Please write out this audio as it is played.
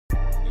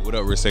What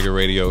up, Risktaker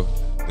Radio?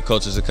 The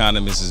Culture's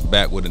Economist is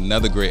back with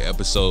another great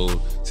episode.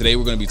 Today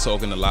we're going to be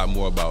talking a lot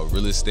more about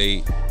real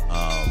estate,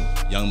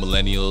 young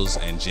millennials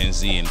and Gen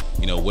Z, and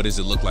what does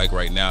it look like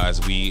right now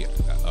as we,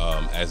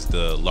 as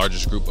the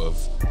largest group of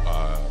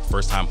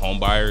first-time home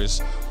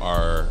buyers,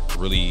 are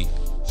really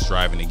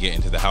striving to get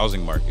into the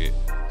housing market.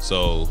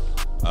 So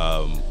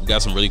we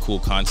got some really cool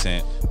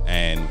content,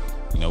 and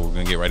we're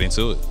going to get right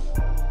into it.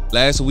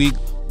 Last week,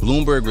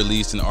 Bloomberg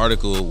released an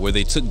article where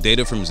they took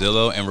data from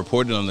Zillow and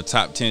reported on the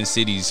top 10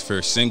 cities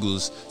for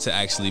singles to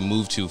actually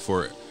move to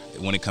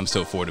when it comes to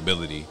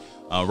affordability.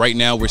 Right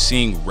now, we're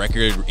seeing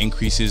record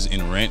increases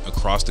in rent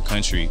across the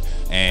country,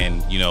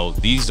 and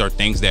these are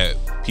things that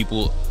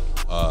people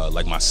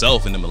like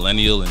myself in the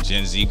Millennial and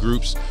Gen Z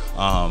groups,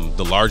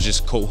 the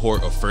largest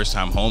cohort of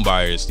first-time home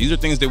buyers, these are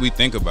things that we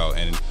think about,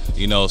 and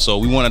so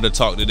we wanted to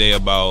talk today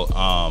about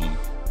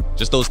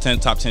just those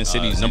top 10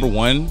 cities. Number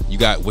one, you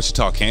got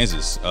Wichita,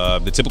 Kansas.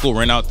 The typical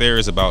rent out there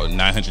is about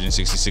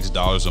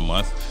 $966 a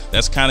month.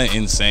 That's kind of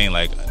insane.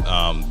 Like,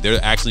 they're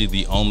actually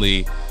the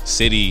only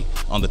city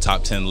on the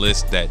top 10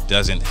 list that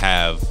doesn't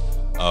have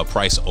a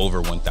price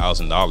over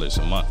 $1,000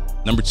 a month.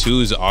 Number two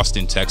is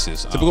Austin,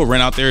 Texas. Typical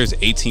rent out there is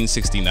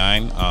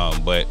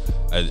 $1,869, but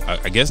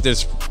I guess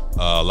there's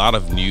a lot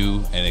of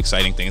new and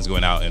exciting things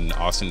going out in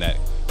Austin that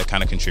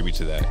kind of contribute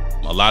to that.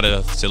 A lot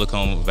of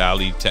Silicon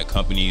Valley tech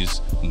companies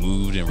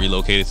moved and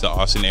relocated to the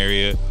Austin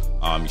area.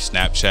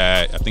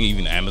 Snapchat, I think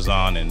even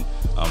Amazon, and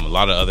a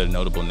lot of other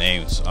notable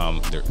names,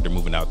 they're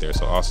moving out there.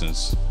 So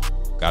Austin's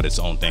got its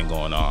own thing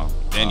going on.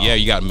 Then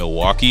you got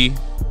Milwaukee,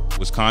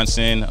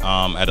 Wisconsin, at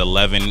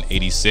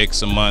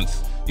 $1,186 a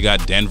month. You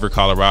got Denver,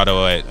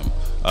 Colorado at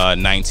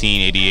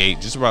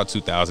 $1,988, just about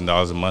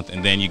 $2,000 a month.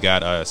 And then you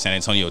got San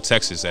Antonio,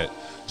 Texas at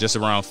just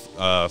around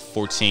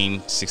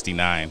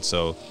 $1,469.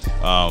 So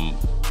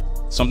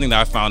something that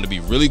I found to be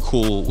really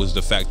cool was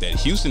the fact that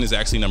Houston is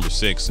actually number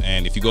 6.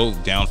 And if you go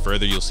down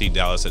further, you'll see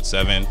Dallas at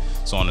 7,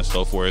 so on and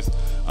so forth.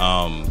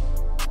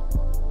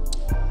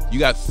 You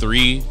got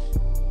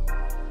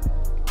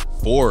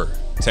 4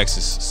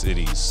 Texas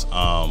cities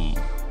on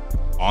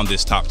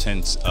this top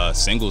 10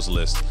 singles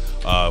list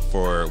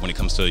for when it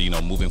comes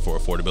to moving for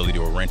affordability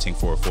or renting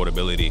for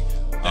affordability.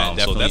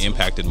 So that's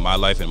impacted my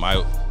life and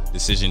my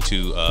decision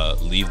to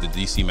leave the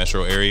DC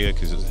metro area,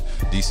 because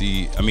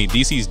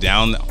DC's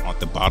down at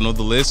the bottom of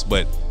the list,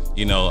 but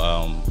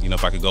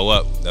if I could go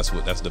up, that's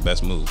the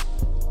best move.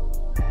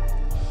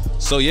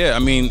 So yeah,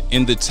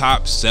 in the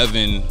top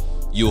 7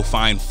 you'll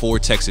find 4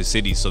 Texas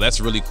cities, so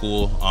that's really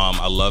cool.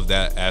 I love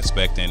that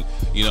aspect, and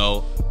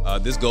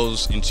this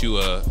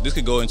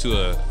could go into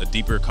a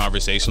deeper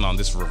conversation on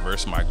this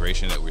reverse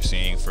migration that we're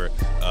seeing for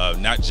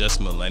not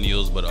just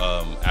millennials, but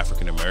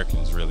African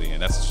Americans, really,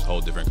 and that's a whole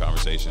different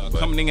conversation.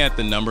 Coming at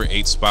the number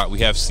 8 spot, we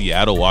have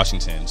Seattle,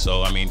 Washington.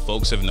 So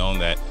folks have known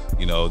that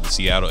the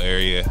Seattle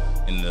area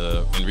in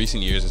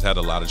recent years has had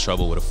a lot of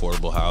trouble with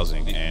affordable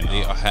housing, and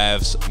they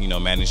have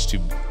managed to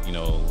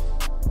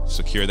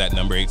secure that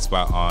number 8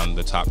 spot on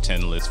the top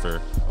 10 list for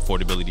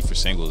affordability for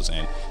singles,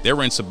 and their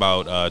rent's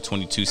about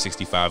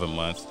 $2,265 a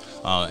month.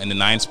 In the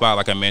 9 spot,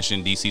 like I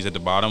mentioned, DC's at the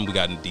bottom. We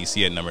got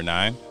DC at number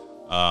 9.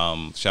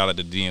 Shout out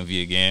to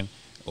DMV again.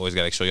 Always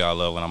got to show y'all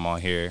love when I'm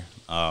on here.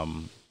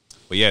 But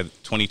yeah,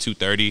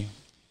 $2,230,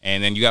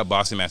 and then you got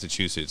Boston,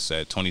 Massachusetts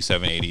at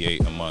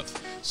 $2,788 a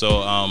month.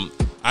 So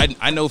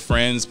I know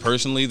friends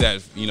personally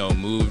that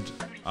moved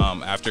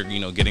after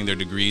getting their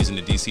degrees in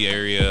the DC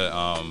area.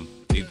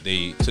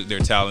 They took their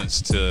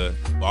talents to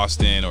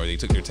Boston, or they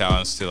took their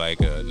talents to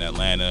like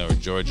Atlanta or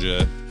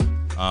Georgia,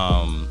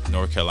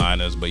 North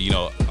Carolinas. But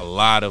a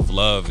lot of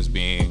love is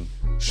being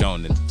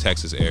shown in the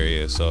Texas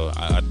area. So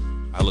I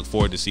look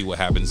forward to see what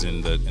happens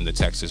in the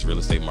Texas real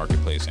estate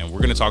marketplace, and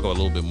we're going to talk a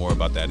little bit more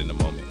about that in a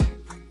moment.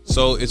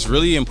 So it's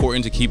really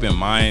important to keep in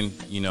mind,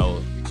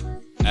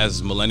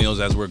 as millennials,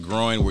 as we're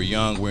growing, we're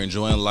young, we're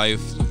enjoying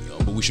life,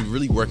 but we should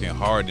really working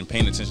hard and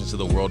paying attention to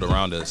the world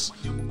around us.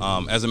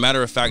 As a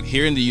matter of fact,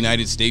 here in the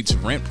United States,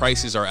 rent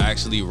prices are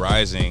actually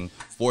rising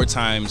 4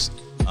 times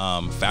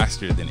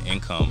faster than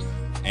income.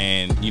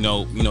 And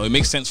it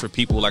makes sense for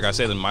people, like I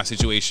said, in my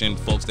situation,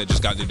 folks that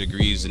just got their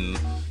degrees in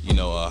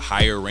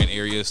higher rent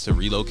areas to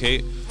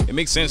relocate. It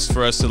makes sense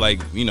for us to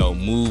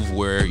move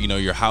where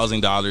your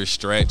housing dollars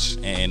stretch,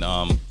 and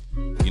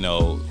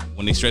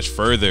when they stretch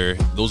further,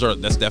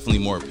 that's definitely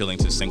more appealing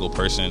to single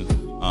person,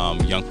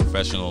 young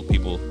professional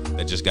people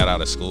that just got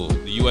out of school.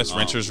 The U.S.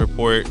 Renters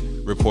Report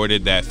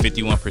reported that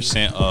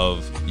 51%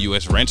 of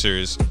U.S.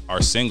 renters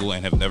are single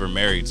and have never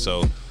married.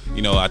 So,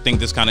 I think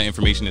this kind of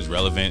information is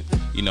relevant.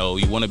 You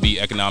want to be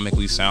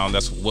economically sound.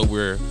 That's what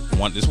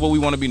this is what we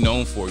want to be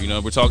known for.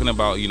 We're talking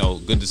about,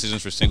 good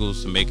decisions for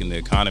singles to make in the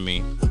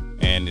economy.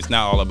 And it's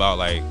not all about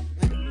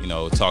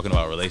talking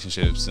about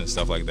relationships and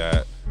stuff like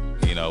that.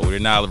 We're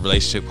not a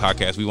relationship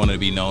podcast. We want to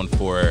be known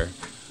for,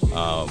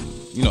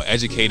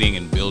 educating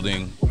and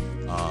building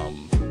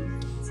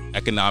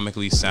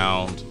economically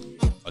sound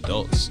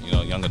adults,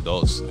 young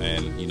adults,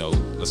 and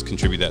let's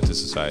contribute that to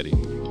society.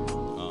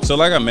 So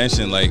like I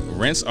mentioned, like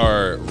rents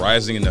are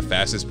rising in the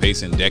fastest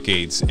pace in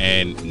decades,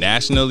 and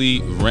nationally,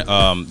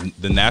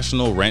 the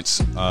national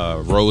rents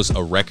rose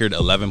a record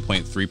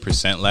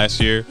 11.3% last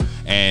year,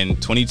 and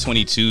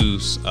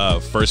 2022's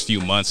first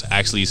few months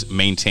actually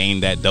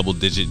maintained that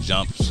double-digit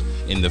jumps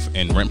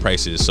in rent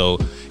prices. So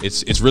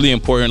it's really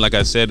important, like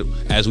I said,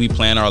 as we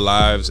plan our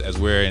lives, as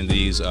we're in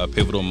these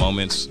pivotal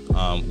moments,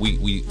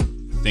 we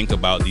think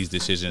about these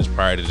decisions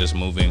prior to just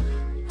moving.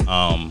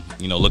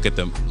 You know, look at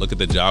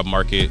the job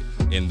market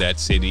in that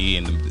city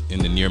and in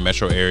the near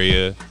metro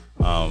area,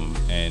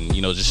 and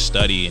you know, just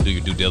study and do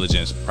your due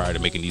diligence prior to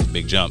making these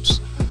big jumps.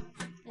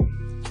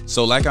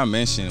 So like I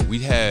mentioned, we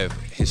have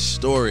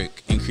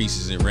historic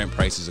increases in rent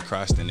prices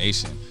across the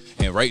nation,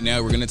 and right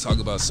now we're going to talk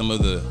about some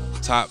of the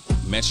top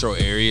metro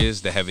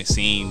areas that have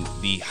seen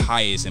the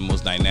highest and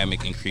most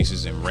dynamic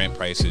increases in rent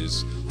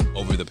prices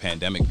over the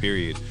pandemic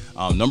period.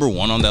 Number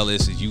one on that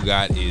list is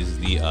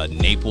the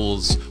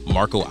Naples,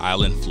 Marco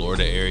Island,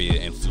 Florida area,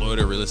 and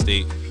Florida real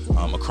estate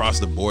across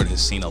the board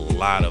has seen a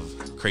lot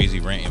of crazy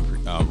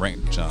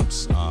rent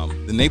jumps.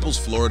 The Naples,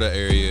 Florida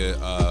area,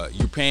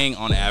 you're paying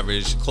on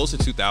average close to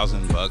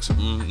 $2,000,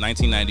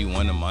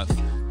 $19.91 a month.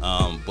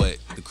 But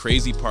the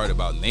crazy part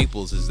about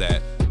Naples is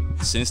that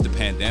since the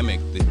pandemic,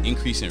 the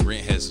increase in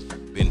rent has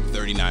been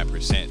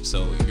 39%.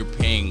 So you're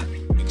paying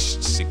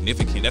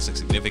significant. That's a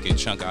significant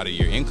chunk out of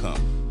your income,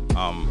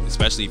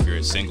 especially if you're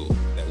a single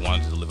that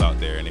wanted to live out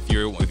there. And if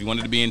you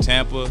wanted to be in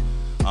Tampa,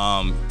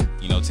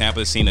 you know,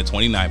 Tampa's seen a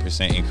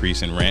 29%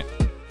 increase in rent,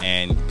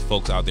 and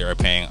folks out there are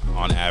paying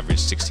on average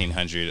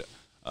 $1,600,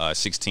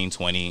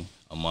 $1,620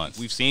 a month.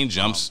 We've seen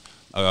jumps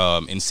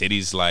in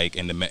cities like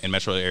in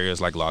metro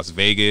areas like Las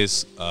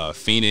Vegas,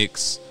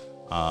 Phoenix,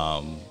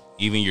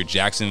 even your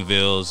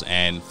Jacksonvilles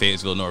and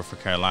Fayetteville, North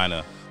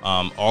Carolina.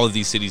 All of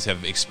these cities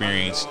have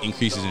experienced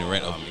increases in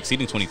rent of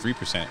exceeding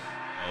 23%.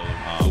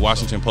 The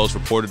Washington Post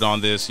reported on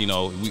this. You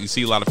know, we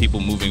see a lot of people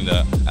moving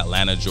to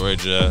Atlanta,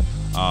 Georgia,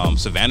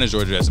 Savannah,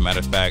 Georgia. As a matter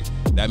of fact,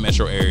 that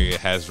metro area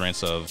has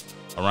rents of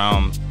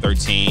around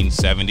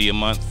 $1,370 a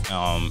month,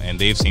 and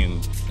they've seen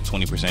a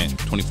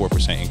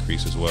 24%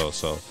 increase as well.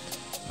 So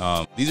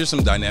these are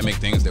some dynamic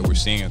things that we're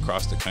seeing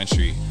across the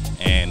country,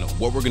 and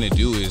what we're going to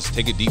do is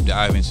take a deep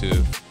dive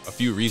into a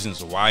few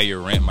reasons why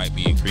your rent might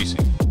be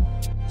increasing.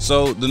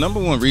 So the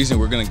number one reason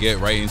we're going to get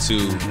right into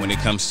when it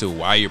comes to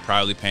why you're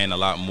probably paying a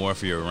lot more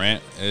for your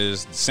rent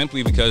is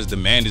simply because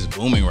demand is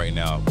booming right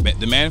now.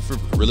 Demand for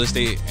real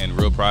estate and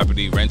real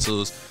property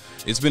rentals,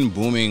 it's been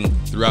booming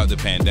throughout the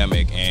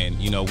pandemic, and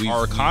you know,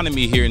 our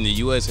economy here in the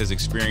U.S. has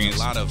experienced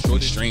a lot of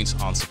constraints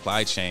on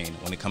supply chain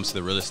when it comes to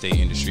the real estate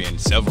industry and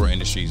several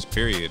industries,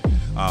 period.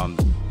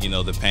 You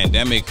know, the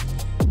pandemic,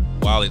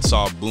 while it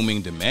saw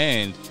booming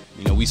demand,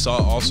 you know, we saw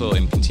also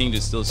and continue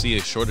to still see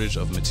a shortage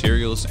of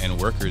materials and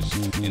workers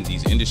in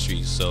these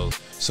industries. So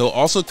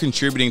also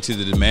contributing to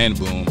the demand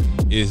boom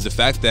is the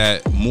fact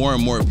that more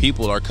and more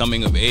people are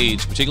coming of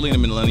age, particularly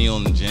in the Millennial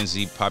and Gen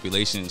Z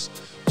populations,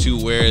 to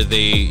where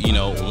they, you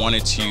know,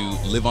 wanted to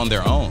live on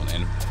their own.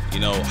 And,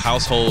 you know,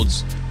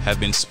 households have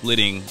been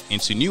splitting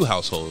into new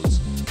households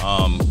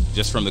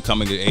just from the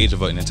coming of age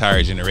of an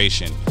entire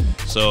generation.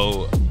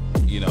 So,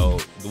 you know,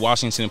 the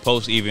Washington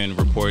Post even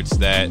reports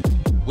that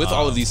with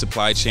all of these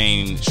supply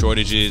chain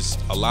shortages,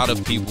 a lot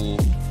of people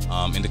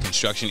in the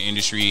construction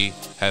industry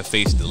have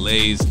faced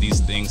delays.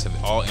 These things have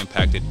all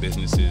impacted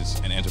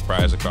businesses and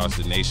enterprise across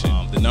the nation.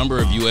 The number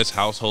of U.S.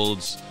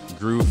 households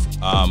grew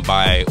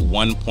by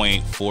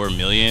 1.4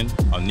 million,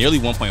 nearly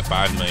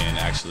 1.5 million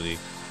actually,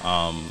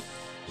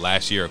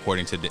 last year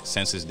according to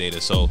census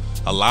data. So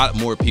a lot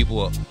more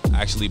people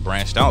actually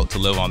branched out to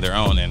live on their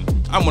own, and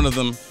I'm one of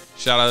them.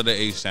 Shout out to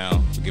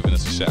H-Town for giving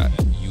us a shot.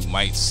 You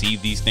might see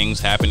these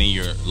things happen in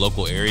your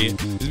local area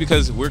is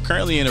because we're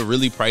currently in a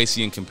really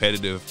pricey and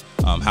competitive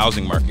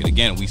housing market.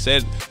 Again, we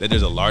said that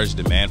there's a large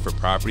demand for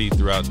property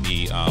throughout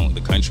the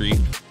country,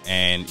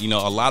 and you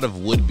know, a lot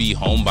of would-be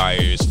home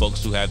buyers,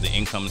 folks who have the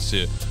incomes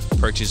to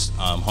purchase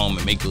home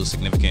and make those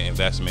significant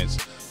investments,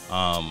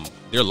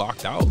 they're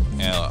locked out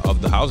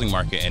of the housing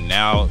market, and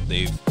now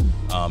they've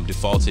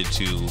defaulted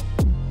to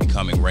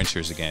becoming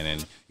renters again.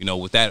 And you know,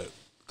 with that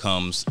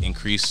comes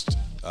increased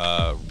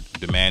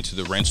demand to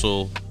the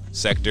rental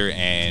sector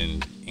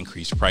and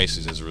increased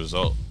prices as a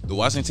result. The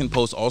Washington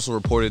Post also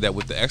reported that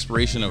with the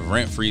expiration of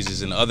rent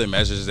freezes and other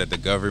measures that the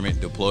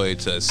government deployed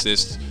to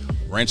assist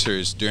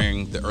renters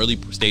during the early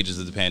stages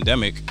of the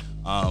pandemic,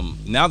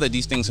 now that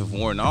these things have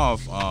worn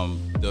off,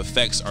 the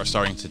effects are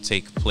starting to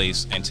take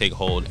place and take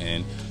hold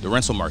in the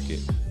rental market.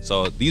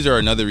 So these are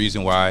another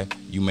reason why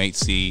you might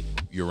see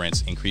your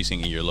rents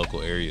increasing in your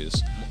local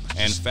areas.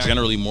 And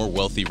generally more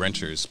wealthy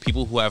renters,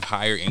 people who have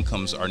higher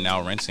incomes, are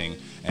now renting,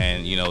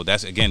 and you know,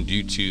 that's again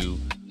due to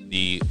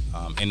the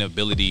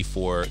inability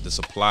for the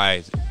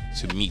supply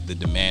to meet the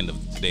demand of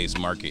today's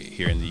market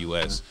here in the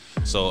U.S.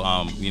 So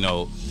you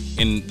know,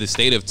 in the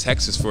state of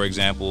Texas, for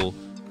example,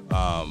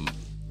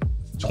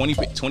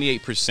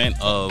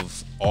 28%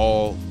 of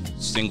all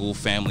single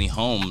family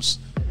homes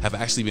have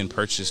actually been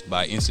purchased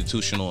by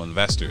institutional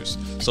investors.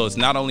 So it's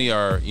not only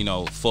are, you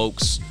know,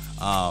 folks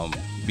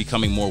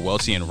becoming more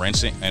wealthy and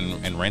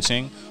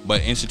renting,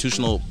 but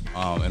institutional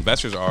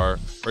investors are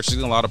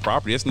purchasing a lot of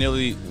property. It's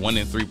nearly 1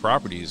 in 3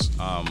 properties,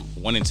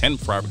 1 in 10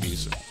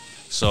 properties.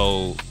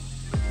 So,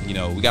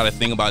 we got to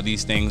think about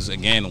these things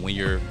again when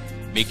you're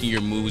making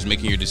your moves,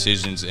 making your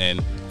decisions,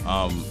 and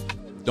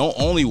don't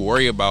only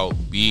worry about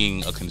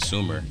being a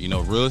consumer.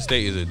 Real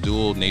estate is a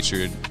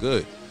dual-natured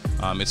good.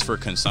 It's for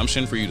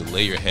consumption, for you to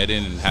lay your head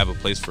in and have a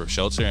place for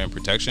shelter and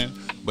protection,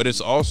 but it's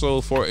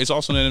also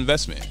an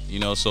investment.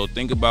 So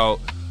think about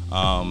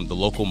the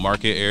local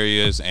market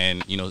areas,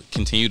 and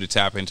continue to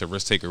tap into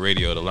Risktaker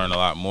Radio to learn a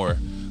lot more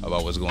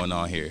about what's going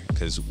on here,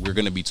 because we're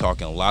going to be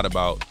talking a lot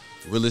about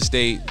real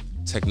estate,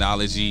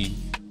 technology,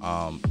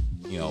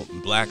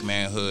 black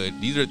manhood.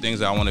 These are things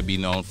that I want to be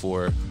known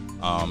for,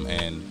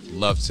 and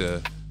love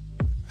to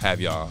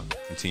have y'all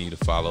continue to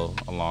follow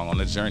along on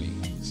the journey.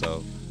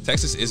 So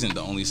Texas isn't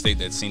the only state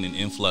that's seen an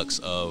influx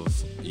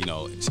of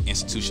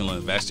institutional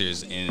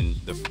investors in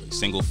the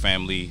single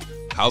family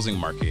housing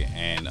market,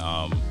 and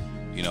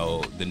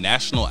the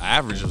national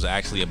average was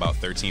actually about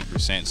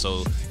 13%.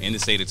 So in the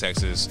state of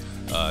Texas,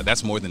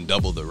 that's more than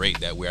double the rate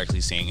that we're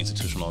actually seeing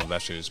institutional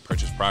investors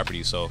purchase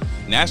property. So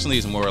nationally,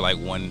 it's more like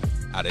 1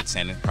 out of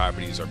 10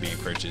 properties are being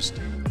purchased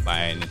by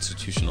an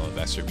institutional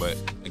investor. But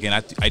again,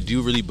 I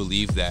do really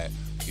believe that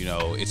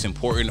it's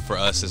important for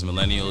us as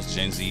millennials,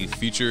 Gen Z,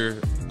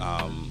 future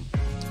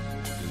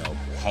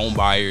home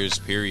buyers,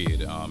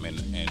 period,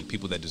 and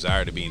people that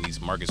desire to be in these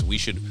markets. We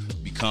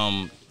should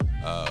become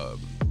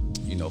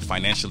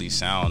financially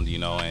sound,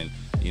 and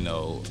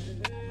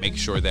make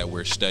sure that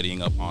we're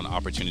studying up on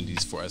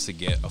opportunities for us to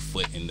get a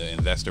foot in the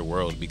investor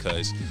world,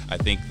 because I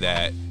think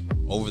that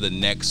over the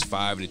next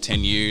 5 to 10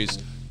 years,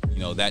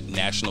 that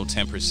national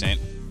 10%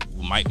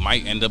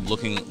 might end up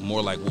looking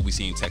more like what we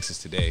see in Texas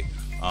today,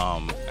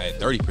 at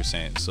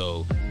 30%,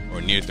 so,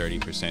 or near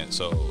 30%.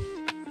 So,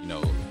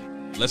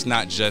 let's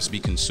not just be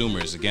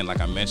consumers. Again,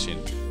 like I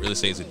mentioned, real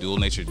estate is a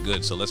dual-natured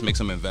good, so let's make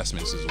some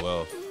investments as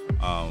well.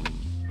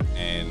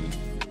 And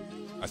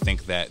I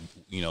think that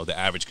the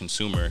average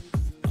consumer,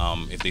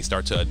 if they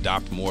start to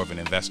adopt more of an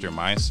investor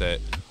mindset,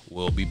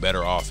 will be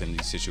better off in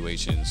these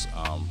situations,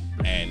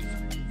 and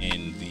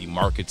in the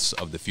markets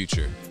of the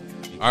future.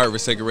 All right,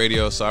 Risktaker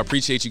Radio. So I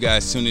appreciate you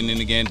guys tuning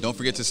in again. Don't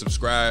forget to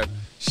subscribe,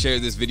 share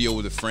this video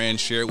with a friend,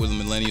 share it with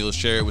millennials,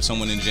 share it with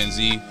someone in Gen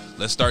Z.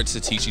 Let's start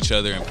to teach each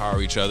other,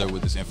 empower each other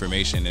with this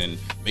information, and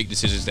make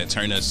decisions that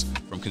turn us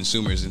from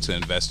consumers into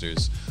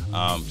investors.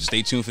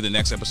 Stay tuned for the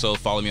next episode.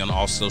 Follow me on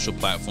all social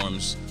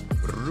platforms.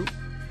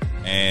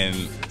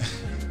 And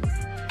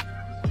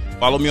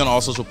follow me on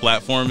all social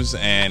platforms,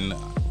 and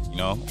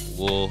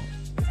we'll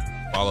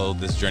follow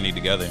this journey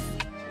together.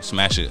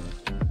 Smash it.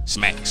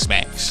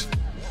 Smash.